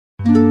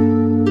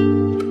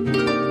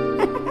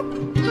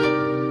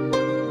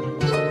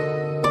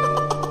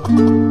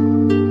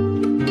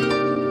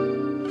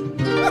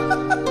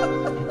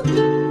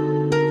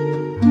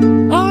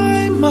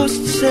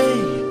say,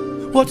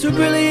 what a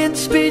brilliant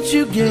speech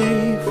you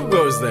gave. Who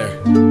goes there?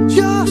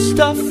 Just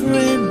a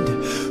friend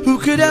who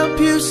could help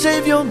you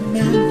save your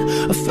men.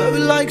 A foe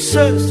like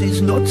Cersei's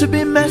not to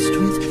be messed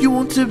with. You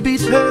want to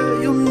beat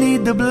her, you'll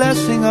need the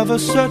blessing of a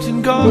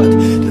certain god.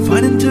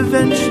 Divine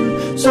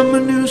intervention,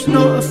 someone who's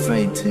not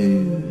afraid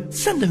to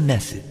send a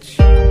message.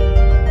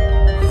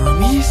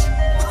 Hermes?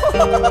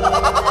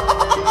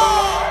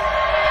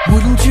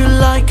 Wouldn't you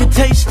like a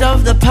taste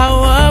of the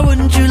power?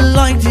 Wouldn't you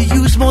like to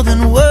use more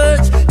than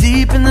words?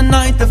 Deep in the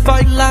night the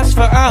fight lasts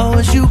for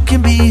hours. You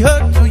can be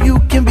hurt or you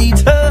can beat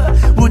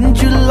her.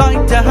 Wouldn't you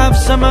like to have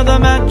some of the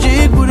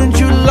magic? Wouldn't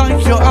you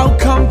like your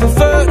outcome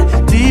preferred?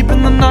 Deep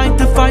in the night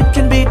the fight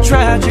can be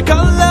tragic.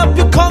 I'll help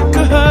you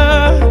conquer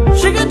her.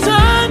 She can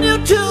turn you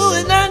to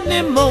an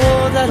animal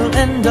that'll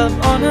end up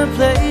on a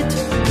plate.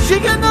 She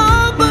can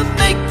all but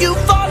make you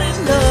fall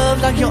in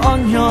love like you're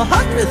on your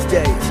 100th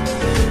date.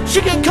 She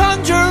can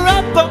conjure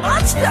up a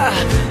monster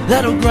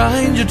that'll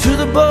grind you to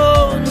the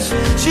bones.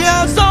 She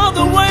has all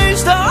the ways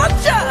to haunt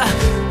you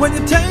when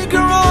you take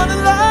her on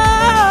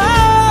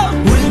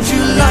alone. Wouldn't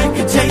you like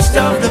a taste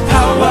of the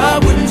power?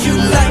 Wouldn't you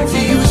like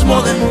to use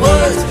more than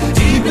words?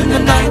 Deep in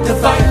the night the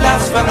fight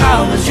lasts for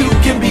hours. You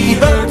can be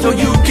hurt or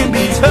you can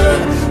be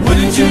turned.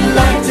 Wouldn't you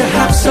like to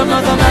have some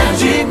of the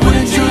magic?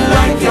 Wouldn't you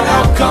like your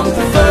outcome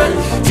preferred?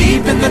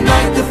 Deep in the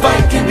night the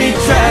fight can be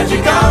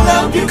tragic. I'll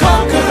help you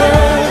conquer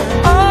her.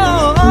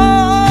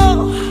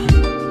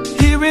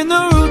 In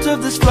the root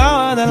of this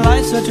flower there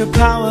lies such a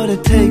power to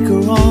take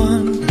her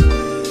on.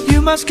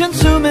 You must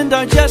consume and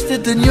digest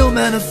it, then you'll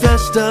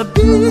manifest a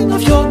being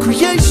of your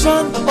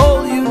creation.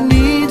 All you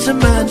need's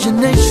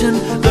imagination,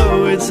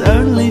 though it's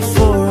only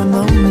for a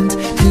moment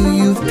till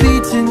you've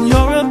beaten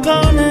your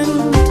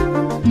opponent.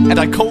 And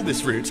I call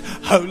this route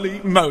Holy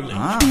Moly.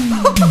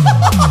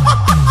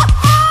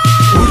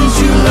 Wouldn't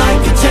you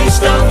like a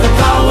taste of the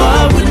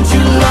power? Wouldn't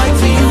you like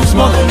to use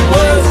more than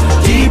words?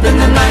 Deep in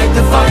the night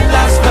the fight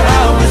lasts for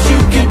hours. You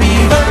can be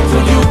hurt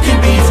or you can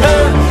be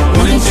turned.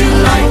 Wouldn't you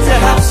like to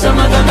have some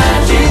of the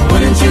magic?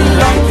 Wouldn't you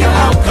like your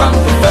outcome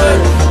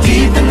preferred?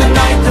 Deep in the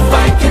night the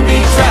fight can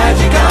be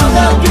tragic. I'll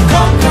help you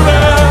conquer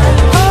her.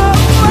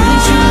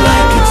 Wouldn't you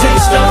like a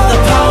taste of the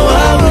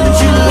power? Wouldn't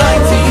you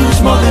like to use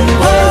more than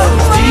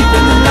words? Deep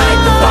in the night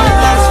the fight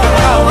lasts for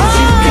hours.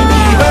 You can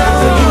be hurt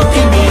or you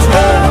can be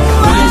turned.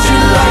 Wouldn't you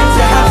like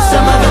to have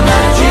some of the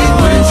magic?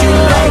 Wouldn't you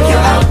like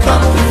your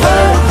outcome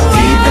preferred?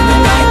 Deep in the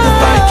night the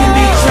fight can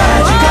be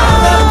tragic.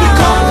 I'll help you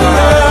conquer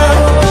her.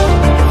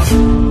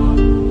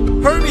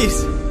 Hermes!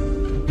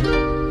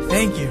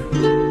 Thank you.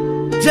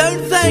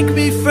 Don't thank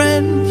me,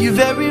 friend, you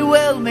very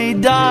well may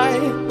die.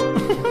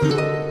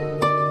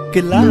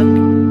 Good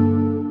luck.